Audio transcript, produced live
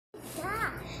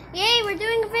we're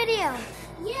doing a video.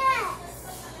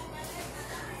 Yes.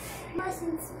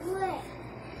 Mustn't split.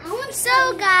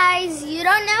 So guys, you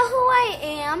don't know who I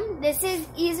am. This is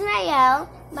Ismael,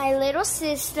 my little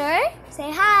sister. Say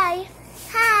hi.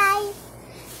 Hi.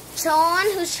 John,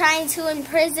 who's trying to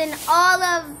imprison all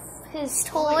of his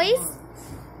toys.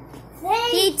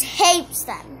 He tapes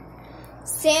them.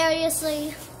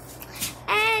 Seriously.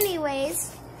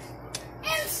 Anyways.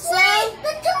 So,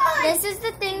 this is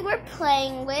the thing we're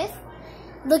playing with.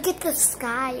 Look at the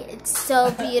sky. It's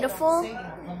so beautiful.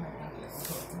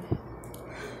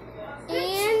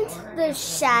 And the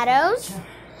shadows.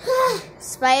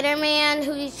 Spider-Man,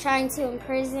 who he's trying to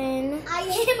imprison. I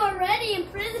am already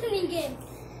imprisoning him.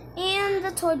 And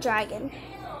the toy dragon.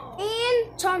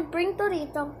 And John, bring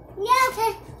Torito. Yeah,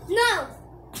 okay. No.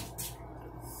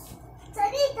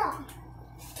 Torito.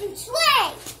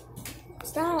 Sway.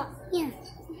 Stop. Yeah.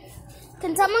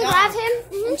 Can someone grab him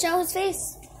and show his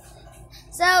face?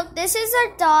 So, this is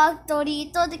our dog,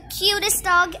 Torito, the cutest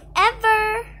dog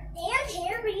ever. And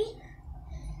Harry.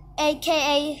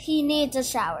 AKA, he needs a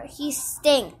shower. He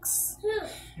stinks. Who?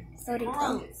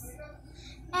 Torito.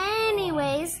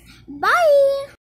 Anyways, bye.